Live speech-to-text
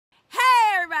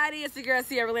everybody, it's your girl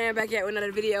Sierra Land back at with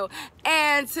another video,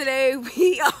 and today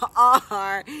we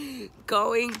are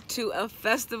going to a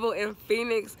festival in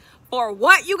Phoenix for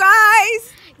what, you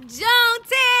guys?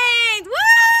 Juneteenth! Woo!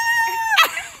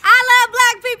 I love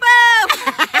black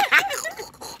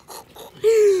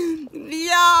people!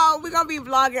 Yo, we're gonna be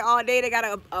vlogging all day. They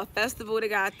got a festival, they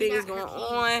got things going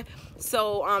on,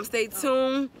 so stay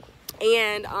tuned.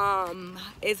 And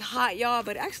it's hot, y'all,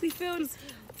 but it actually feels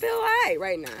alright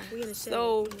right now. We in the shade.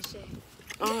 So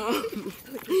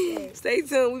stay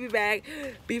tuned, we'll be back.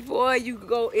 Before you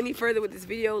go any further with this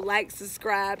video, like,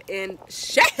 subscribe, and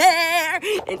share,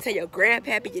 and tell your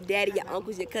grandpappy, your daddy, your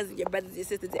uncles, your cousins, your brothers, your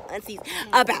sisters, and aunties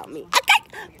about me. Okay,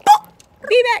 boom.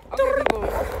 Be back. Okay, people.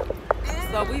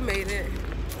 So we made it.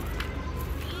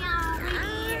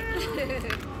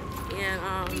 And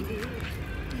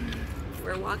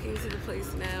we're walking to the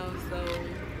place now, so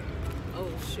oh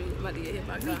shoot, I'm about to get hit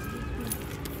by a car.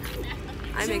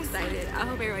 I'm excited. I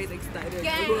hope everybody's excited.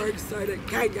 Gang. We're excited.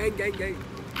 Gang, gang, gang, gang.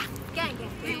 Gang,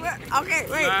 gang. Okay,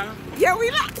 wait. Yeah, we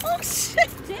not. Oh shit.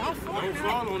 I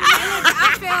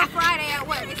fell Friday at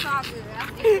work. It's all good.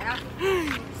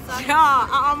 Y'all,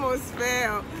 I almost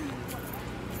fell.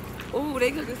 Ooh,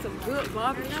 they cooking some good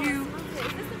barbecue. Is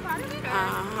this a part of it?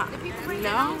 Or the people bring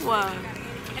No.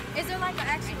 Is there like an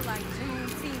actual like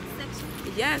Juneteenth section?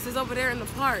 Yes, it's over there in the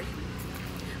park.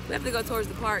 We have to go towards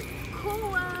the park.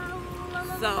 Cool.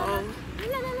 So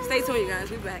stay tuned, you guys.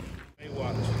 We'll be back.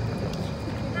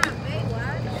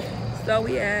 So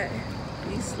we at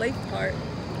the Enslaved Park,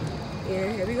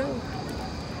 and here we go.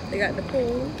 They got the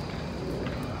pool.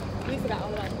 We forgot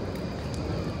all about it.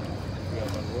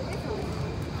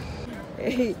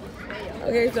 Hey.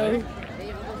 Okay, so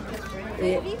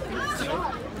yeah.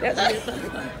 That's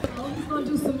gonna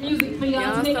do some music for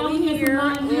y'all today. So We we hear here, some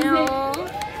live music.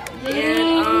 and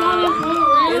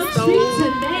It's so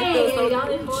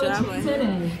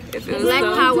it feels Black so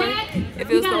power. It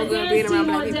feels so good being around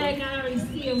black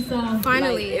people.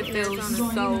 Finally, Like, it feels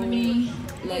so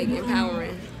like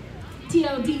empowering.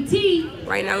 TLDT.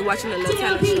 Right now we're watching the little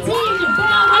talent TLDT in show. the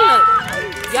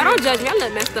Y'all don't judge me, I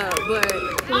look messed up,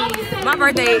 but my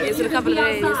birthday is in a couple of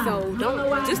days, so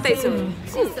just stay tuned.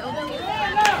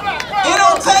 It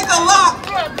don't take a lot.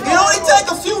 It only take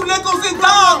a few nickels and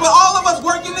dimes with all of us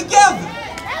working together.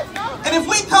 And if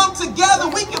we come together,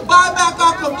 we can buy back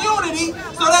our community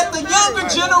so that the younger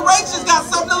generations got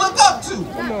something to look up to.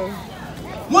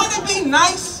 Wouldn't it be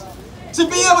nice to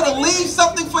be able to leave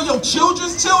something for your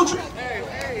children's children?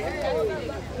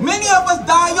 Many of us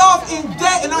die off in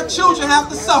debt and our children have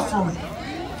to suffer it.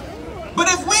 But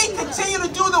if we continue to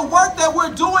do the work that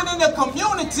we're doing in the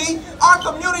community, our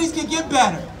communities can get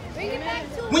better.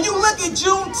 When you look at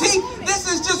Juneteenth, this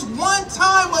is just one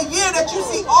time a year that you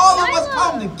see all of us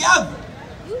come together.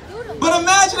 But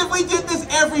imagine if we did this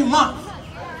every month,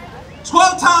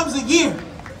 12 times a year.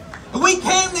 And we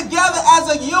came together as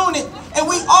a unit and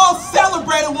we all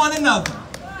celebrated one another.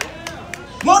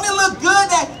 Won't it look good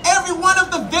that every one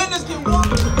of the vendors can walk?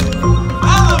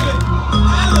 Elevate.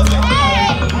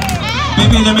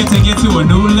 Baby, let me take you to a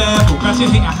new level. Got you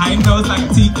hitting high notes like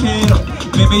a tea kettle.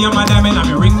 Baby, you're my diamond, I'm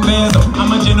your ring bezel. I'm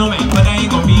a gentleman, but I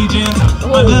ain't gonna be gentle.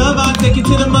 My love, I'll take you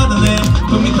to the motherland.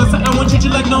 Put me closer, I want you to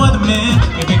like no other man.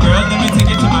 Baby girl, let me take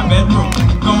you to my bedroom.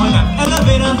 Going up,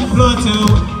 elevator, floor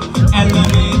 2.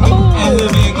 Elevate,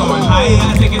 elevate, going higher,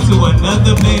 I take it to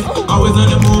another place. Always on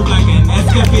the move like an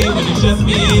escapade. When it's just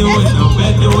me, it was no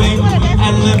better way.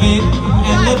 Elevate,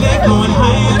 elevate, going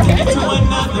higher, I take it to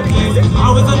another place.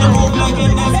 Always on the move like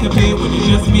an escapade. When it's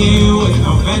just me, it was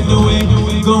no better way.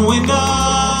 Going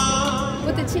up.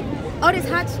 With the Cheeto. Oh, this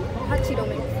hot Cheeto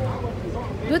mix.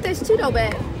 With this Cheeto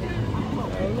bag.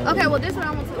 Okay, well this one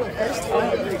I want to do first.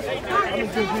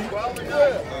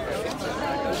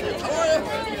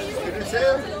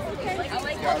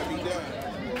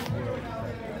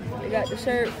 They got the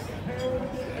shirts,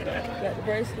 got the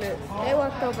bracelets. They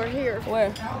walked over here.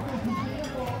 Where?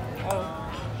 Oh.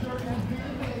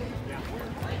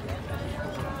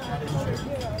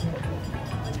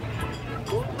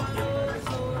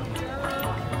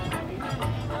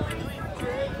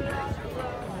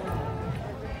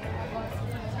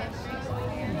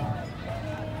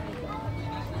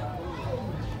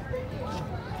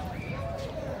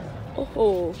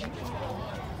 Oh.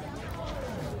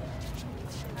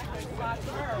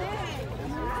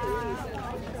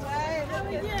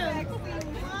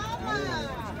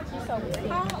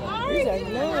 These are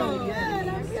nice.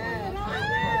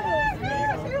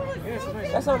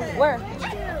 That's on where?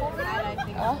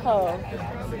 Oh.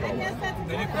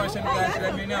 Any question, guys,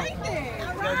 let me know.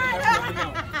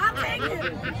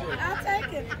 I'll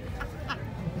take it.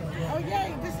 Oh,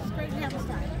 yay. This is great. Have a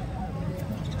start.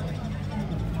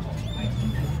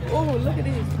 look at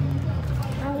these.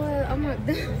 I'm like,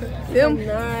 Them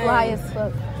nice. Fly as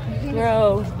fuck.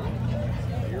 Bro.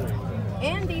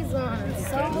 And these ones.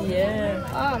 So, yeah.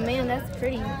 Oh man, that's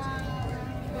pretty.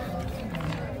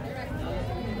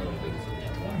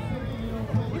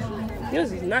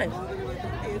 Yours is nice.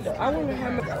 I wonder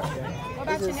how much.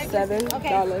 This is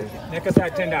 $7. Necklace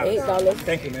at $10. $8.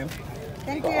 Thank you, ma'am.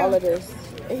 Thank For all of this.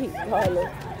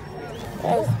 $8.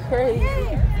 That's crazy.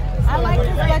 I like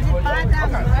this budget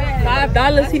 $5.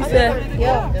 $5, he said.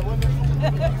 Yeah.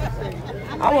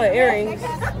 I want earrings. I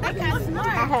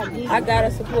have these. I gotta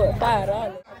support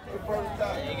 $5.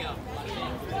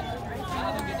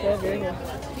 Yeah, Do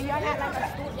y'all have like a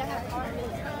school? Y'all have art?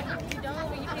 You don't,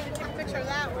 but you can take a picture of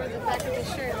that or the back of the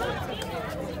shirt.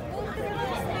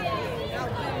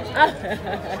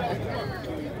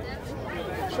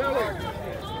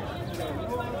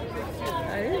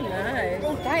 That is nice.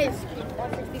 That is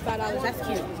 $65. That's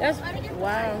cute. That's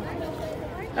wow.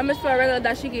 How much for a regular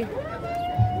dashiki?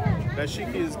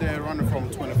 Dashiki is there running from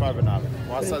 25 an hour.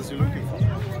 What size you looking for?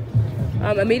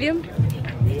 A medium?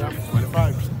 Yeah,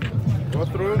 25. Go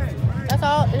through. That's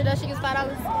all. The dashiki's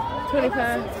 $5.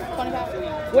 25.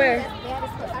 25. Where?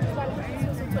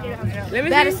 Let me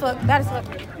Bad see. as fuck. Bad as fuck.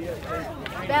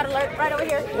 Bad alert. Right over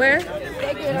here. Where?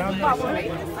 They good at the spot one.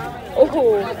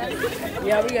 Oh,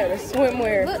 yeah, we got a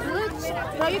swimwear. Look.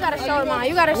 Bro, you gotta show it, man.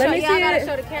 You gotta show. me Yeah, see I gotta it.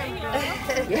 show the camera.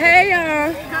 Hey,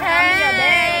 y'all.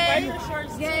 Hey.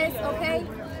 Yes. Okay.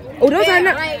 Oh, those are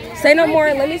not. Right. Say no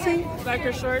more. Let me see.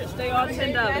 Biker shorts, they all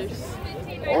 $10.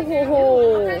 Oh,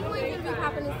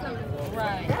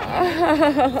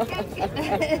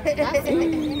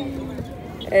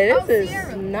 hey, this is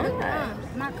nice.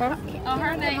 Oh,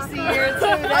 her name's Sierra too.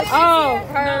 Oh,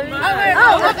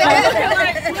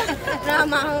 Nah,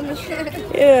 my homie.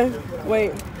 yeah.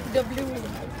 Wait. The blue.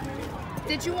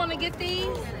 Did you want to get these?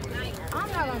 I'm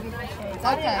not gonna get this shade.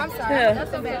 Okay. I'm sorry. Yeah.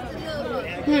 That's a bad.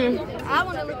 I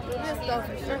wanna look at this though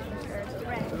for sure.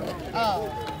 Oh.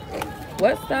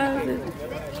 What size is it?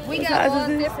 We What got size all is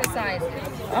this? different sizes.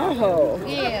 Oh.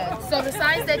 Yeah. So the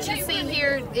size that you see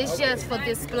here is just for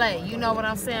display. You know what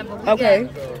I'm saying? But we Okay.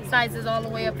 got sizes all the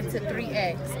way up into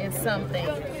 3X in some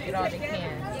things. It all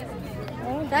depends.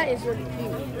 That is really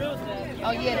cute.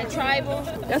 Oh yeah, the tribal.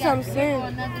 That's what I'm saying.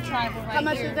 Another tribal right How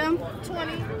much here. is them?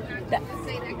 20. That-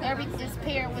 Everything's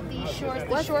paired with these shorts.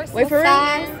 The shorts. Wait for real?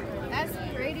 Size? That's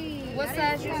pretty. What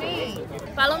size you need?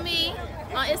 Follow me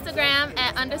on Instagram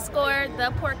at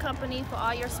 _theportcompany for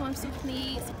all your swimsuit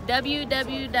needs.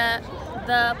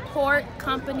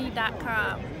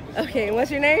 www.theportcompany.com. Okay,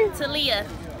 what's your name? Talia.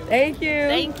 Thank you.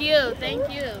 Thank you. Thank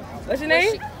you. What's your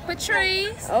name?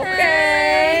 Patrice.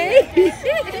 Okay.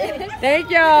 Thank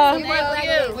y'all. Thank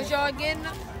you. Was y'all getting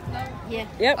them?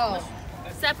 Yep. Oh.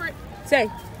 Separate? Say.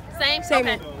 Same? Same.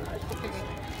 Okay.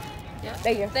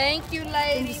 Thank you. Thank you, ladies.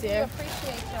 Thank you, We Sarah.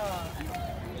 appreciate y'all.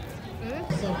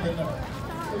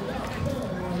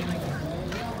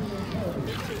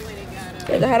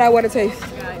 How that water taste?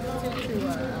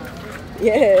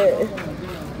 Yeah.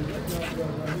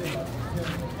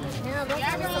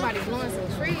 Somebody blowing some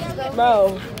trees though.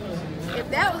 Bro. If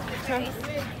that was the case.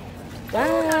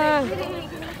 Wow.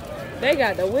 They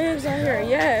got the wigs out here.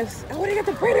 Yes. Oh, they got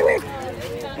the pretty wig.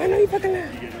 I know you fucking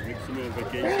lying.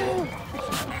 Bro.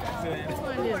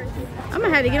 I'm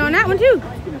gonna have to get on that one too.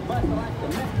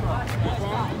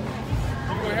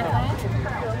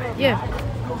 Yeah.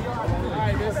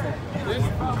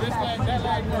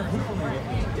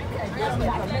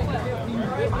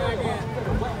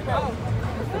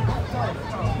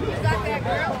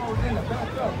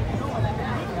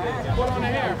 Put on the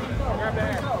hair. Grab the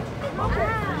hair.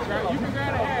 You can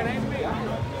grab the hair. It ain't me.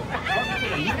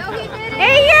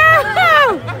 Hey yo!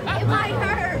 It might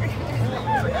hurt.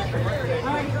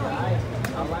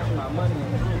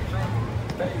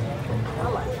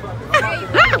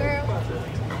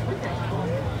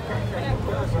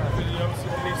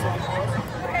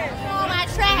 On my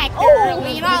track, girl,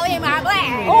 lean all in my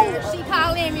black. Oh, she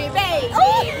calling me babe.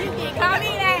 You can call me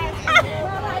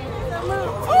that.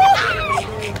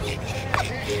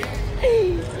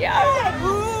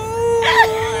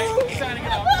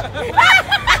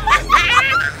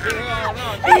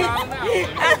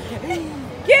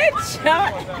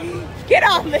 Get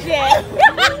off, Michelle.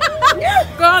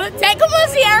 Gonna take a look,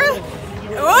 Sierra.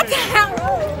 What the hell?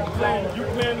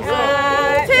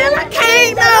 Till I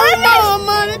can't no more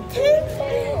money.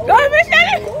 Go ahead,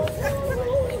 Michelle.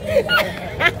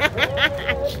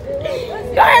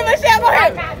 Go ahead, Michelle. Go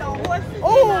ahead.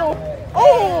 Ooh.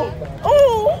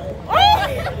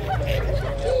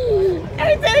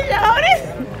 Anything you hold it?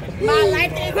 My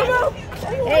life is. Come on.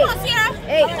 Hey, Sierra.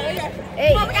 Hey.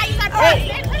 Hey. Come on, we gotta use our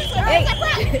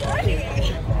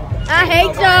I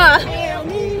hate y'all.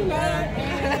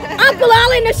 Uncle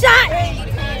all in the shot.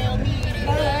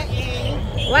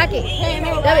 Whack it.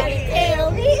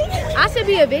 I should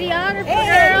be a videographer,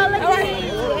 girl. Look at me.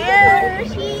 Yeah,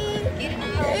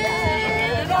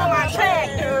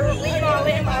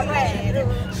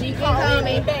 she can call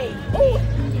me babe.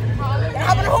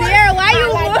 Sierra, why you?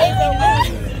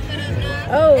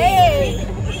 Oh. Hey.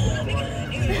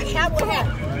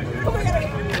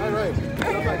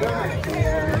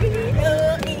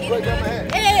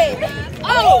 Hey.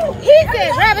 Oh, he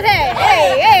said rabbit head.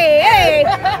 Hey.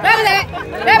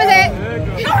 Rabbit head.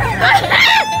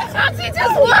 Oh, she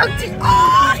just walked.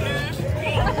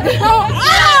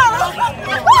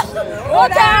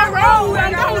 Down road,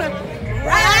 I'm going.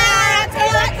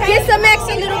 Get some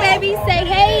action, little baby. Say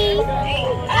hey. Look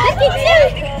at you.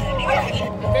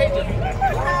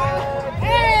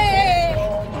 Hey.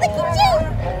 Look at you.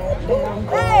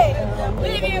 Hey.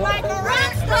 Living like a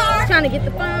rock star. Trying to get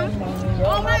the phone.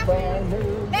 Oh my.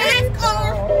 That's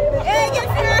cool. Hey, get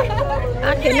her. I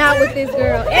cannot with this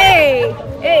girl. Hey.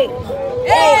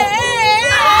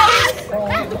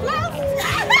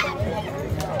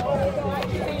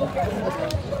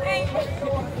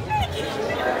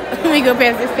 Let me go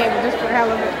past this table just for hell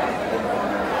of it.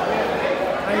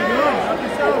 How you doing? Help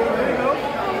yourself. There you go.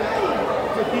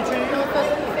 Is it keychain?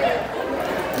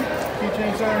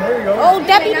 Keychain sign. There you go. Oh,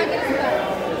 deputy.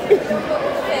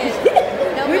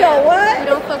 We don't what? We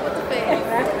don't fuck with the face.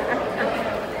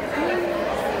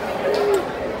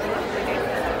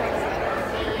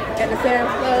 Got the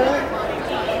Sam's Club.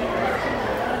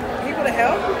 People to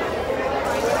help?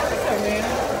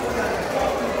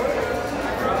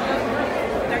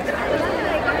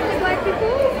 Black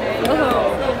people?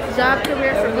 Job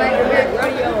career for black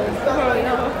radio. Come on,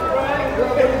 y'all.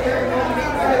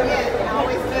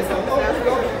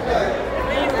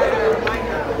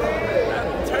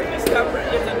 Turkish Cover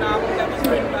is a novel that was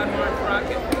written by Mark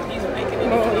Rocket. He's making it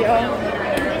into a film here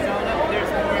in Arizona.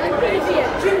 There's more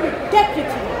information.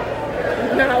 Deputy.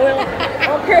 Nah, we don't.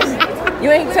 You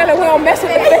ain't telling we don't mess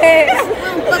with the feds.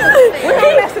 We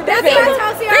don't mess with the feds.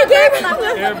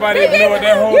 Everybody ignored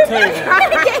that whole table.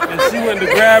 And she went to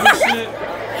grab and shit.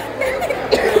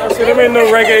 I said, there ain't no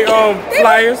reggae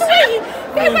flyers.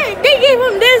 They gave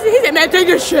him this. He said, man, take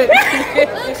your shit.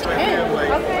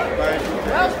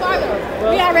 Wells Fargo.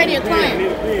 We already a client.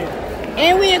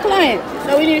 And we a client.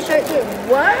 So we need a shirt too.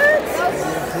 What?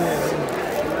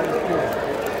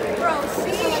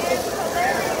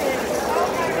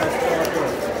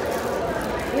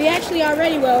 We actually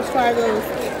already Wells Fargo.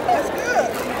 That's good.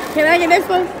 Can I get this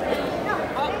one?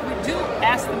 We do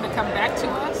ask them to come back to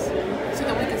us so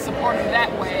that we can support them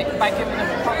that way by giving them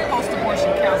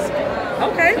post-abortion counseling.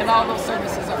 Okay. And all those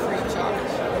services are free of charge.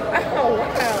 Oh,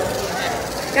 wow.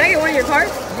 Can I get one of your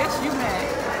cards? Yes, you may.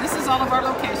 This is all of our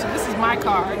location. This is my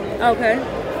card. Okay.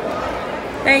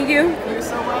 Thank you. You're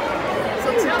so welcome. So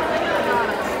tell them about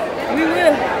us. We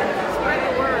will. Spread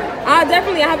the word. I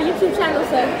have a YouTube channel,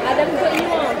 so I definitely put you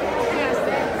on.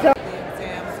 So.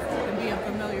 And being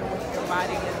familiar with your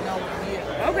body and knowing you.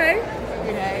 Okay.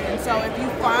 Okay. And so if you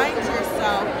find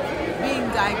yourself being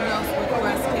diagnosed with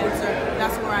breast cancer,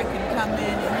 that's where I can come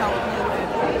in and help you and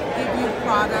give you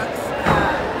products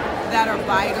that are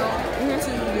vital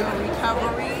to your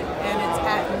recovery, and it's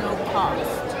at no cost.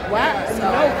 Wow, so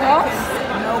no cost?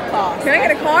 No cost. Can I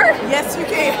get a card? Yes, you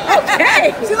can.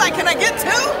 Okay. She's like, can I get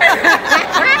two?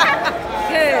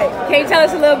 Good. Can you tell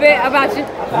us a little bit about you?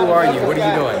 Who are you? What are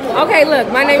you doing? Okay,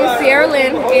 look, my name is Sierra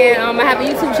Lynn, and I have a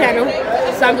YouTube channel.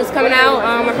 So I'm just coming out.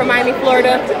 I'm from Miami,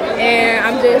 Florida, and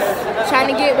I'm just trying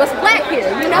to get what's black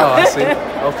here, you know? Oh, I see.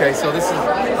 Okay, so this is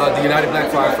the United Black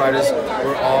Firefighters.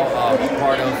 We're all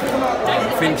part of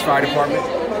the Phoenix Fire Department.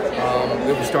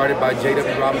 It was started by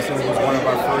J.W. Robinson, who was one of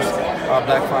our first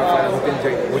black firefighters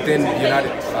within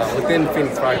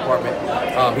Phoenix Fire Department.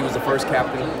 He was the first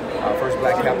captain, first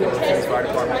black captain of the Phoenix Fire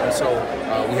Department, and so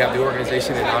we have the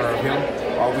organization in honor of him.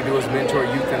 All we do is mentor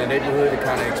youth in the neighborhood to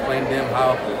kind of explain to them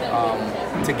how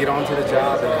to get onto the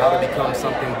job and how to become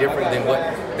something different than what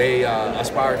they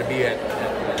aspire to be at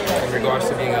in regards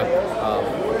to being a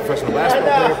professional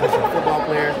basketball player, professional football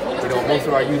player. You know, most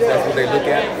of our youth, that's what they look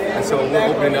at. And so we're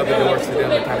opening other doors to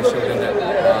them and kind of show them that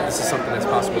this is something that's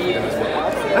possible for them as well.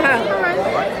 All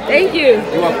right. Thank you.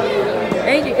 You're welcome.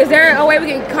 Thank you. Is there a way we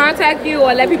can contact you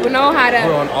or let people know how to?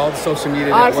 We're on all the social media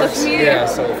networks. Social media? Yeah,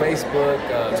 so Facebook,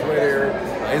 Twitter,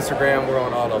 Instagram, we're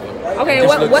on all of them. Okay,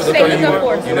 what's the name of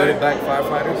for? United Black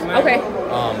Firefighters. Okay.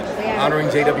 Honoring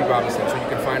J.W. Robinson, so you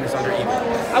can find us under email.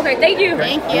 Okay, thank you.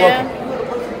 Okay? Thank you. You're welcome.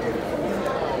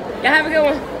 Y'all have a good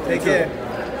one. Take care.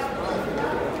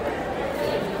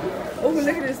 Oh,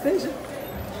 look at this station.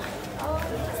 Oh,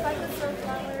 it's like a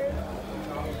sunflower.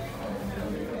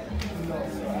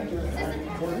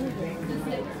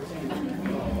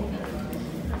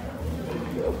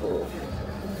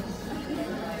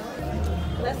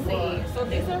 Let's see. So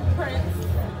these are prints,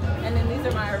 and then these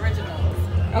are my originals.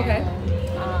 Okay. And,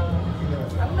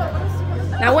 I don't know what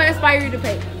else. Now, what inspired you to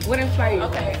paint? What inspired you?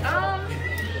 Okay. I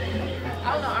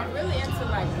don't know. I'm really into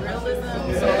like realism,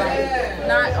 so like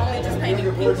not only just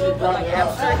painting people, but like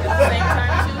abstract at the same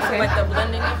time too. So like the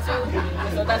blending of two.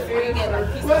 So that's where you get like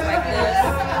pieces like this,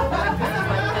 like pieces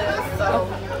like this. So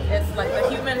it's like the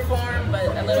human form, but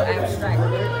a little abstract.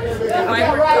 And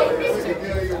vibrant colors too.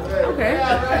 Okay.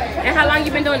 And how long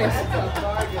you been doing this? I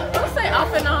would say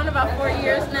off and on about 4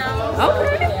 years now.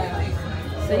 Okay.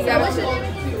 Yeah. So you got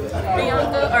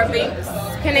Bianca or Binks.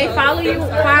 Can they follow you?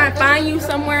 Find you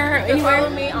somewhere? You can Anywhere? follow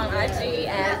me on IG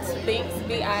at Binks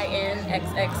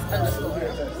BINXX_.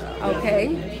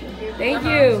 Okay. Thank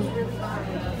you.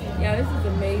 Yeah, this is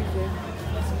amazing.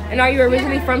 And are you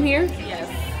originally from here? Yes,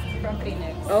 from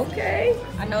Phoenix. Okay.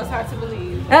 I know it's hard to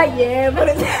believe. Yeah, but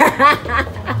it's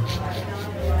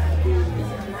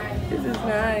this is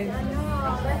nice.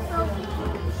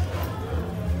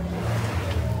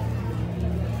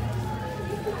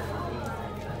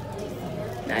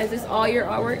 Now, is this all your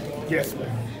artwork? Yes, ma'am.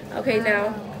 Okay,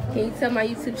 now, can you tell my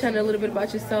YouTube channel a little bit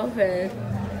about yourself and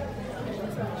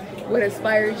what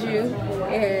inspired you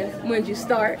and when did you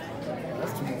start?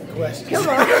 That's too many questions. Come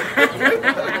on.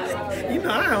 You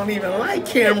know, I don't even like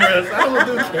cameras. I don't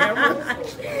do cameras.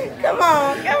 Come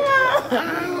on.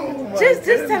 Just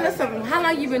tell us something. How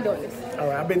long you been doing this? All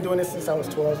right, I've been doing this since I was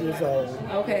 12 years old.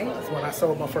 Okay. That's when I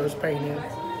sold my first painting.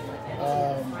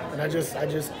 And I just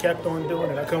kept on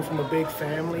doing it. I come from a big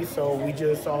family, so we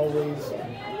just always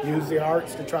use the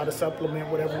arts to try to supplement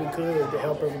whatever we could to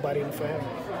help everybody in the family.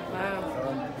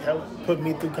 Wow. Helped put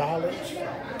me through college.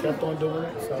 Kept on doing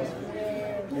it. So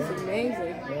This is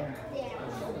amazing. Yeah.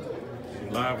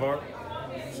 Live art?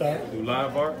 Sorry? Do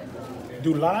live art?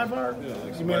 Do live art? Yeah,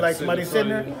 like you mean like somebody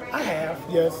sitting in there? front I have,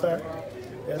 yes, sir.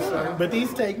 Yes, sir. But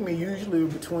these take me usually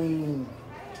between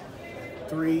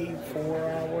 3-4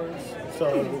 hours.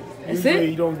 So That's usually it?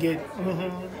 you don't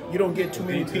get too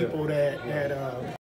many people that